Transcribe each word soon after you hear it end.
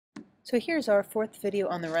So here's our fourth video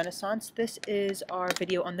on the Renaissance. This is our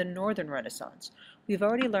video on the Northern Renaissance. We've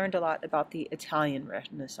already learned a lot about the Italian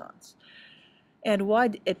Renaissance and why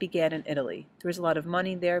it began in Italy. There was a lot of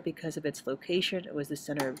money there because of its location. It was the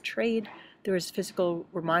center of trade. There was physical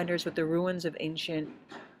reminders with the ruins of ancient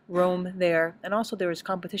Rome there, and also there was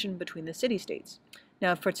competition between the city-states.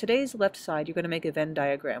 Now for today's left side, you're going to make a Venn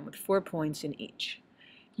diagram with 4 points in each.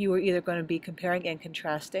 You are either going to be comparing and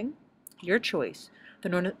contrasting, your choice,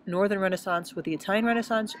 the Northern Renaissance with the Italian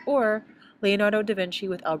Renaissance, or Leonardo da Vinci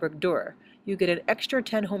with Albrecht Dürer. You get an extra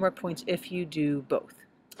 10 homework points if you do both.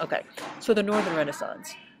 Okay, so the Northern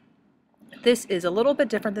Renaissance. This is a little bit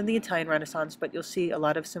different than the Italian Renaissance, but you'll see a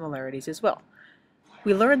lot of similarities as well.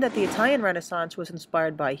 We learned that the Italian Renaissance was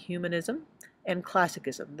inspired by humanism and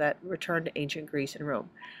classicism that returned to ancient Greece and Rome.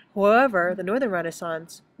 However, the Northern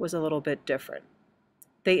Renaissance was a little bit different.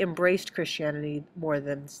 They embraced Christianity more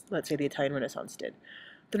than, let's say, the Italian Renaissance did.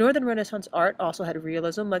 The Northern Renaissance art also had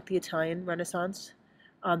realism like the Italian Renaissance.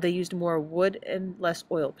 They used more wood and less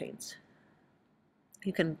oil paints.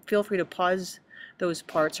 You can feel free to pause those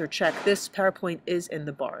parts or check. This PowerPoint is in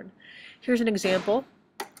the barn. Here's an example.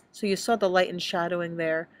 So you saw the light and shadowing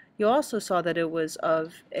there. You also saw that it was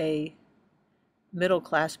of a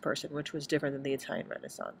middle-class person, which was different than the Italian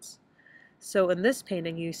Renaissance. So in this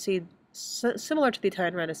painting, you see, similar to the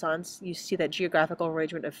Italian Renaissance, you see that geographical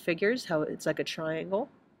arrangement of figures, how it's like a triangle.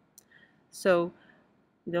 So,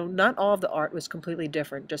 not all of the art was completely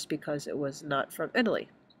different just because it was not from Italy.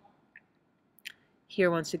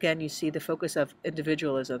 Here, once again, you see the focus of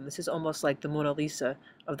individualism. This is almost like the Mona Lisa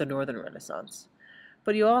of the Northern Renaissance.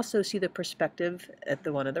 But you also see the perspective at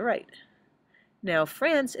the one on the right. Now,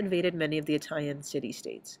 France invaded many of the Italian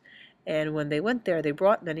city-states, and when they went there, they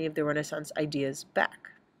brought many of the Renaissance ideas back.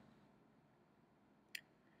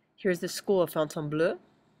 Here's the school of Fontainebleau.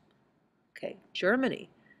 Okay, Germany.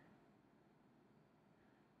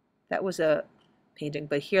 That was a painting,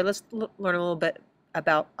 but here let's learn a little bit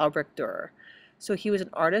about Albrecht Dürer. So he was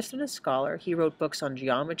an artist and a scholar. He wrote books on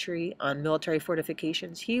geometry, on military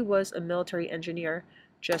fortifications. He was a military engineer,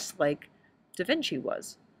 just like Da Vinci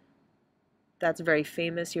was. That's very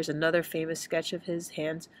famous. Here's another famous sketch of his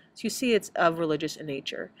hands. So you see it's of religious in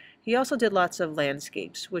nature. He also did lots of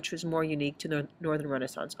landscapes, which was more unique to the Northern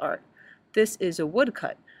Renaissance art. This is a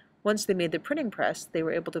woodcut. Once they made the printing press, they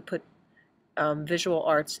were able to put visual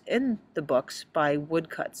arts in the books by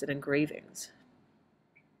woodcuts and engravings.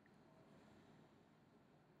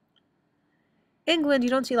 England,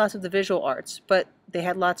 you don't see lots of the visual arts, but they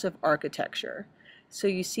had lots of architecture. So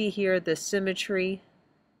you see here the symmetry.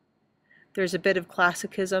 There's a bit of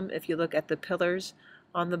classicism if you look at the pillars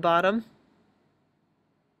on the bottom.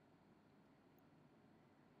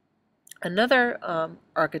 Another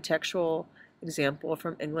architectural example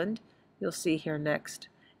from England you'll see here next.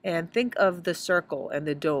 And think of the circle and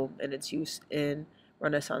the dome and its use in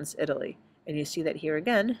Renaissance Italy. And you see that here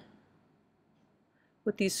again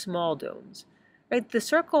with these small domes. Right? The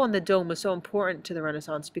circle and the dome was so important to the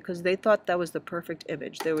Renaissance because they thought that was the perfect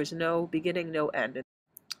image. There was no beginning, no end.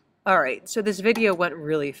 Alright, so this video went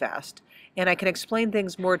really fast, and I can explain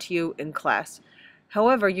things more to you in class.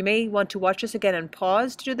 However, you may want to watch this again and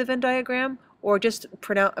pause to do the Venn diagram, or just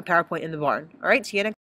print out a PowerPoint in the barn. Alright, see you next time.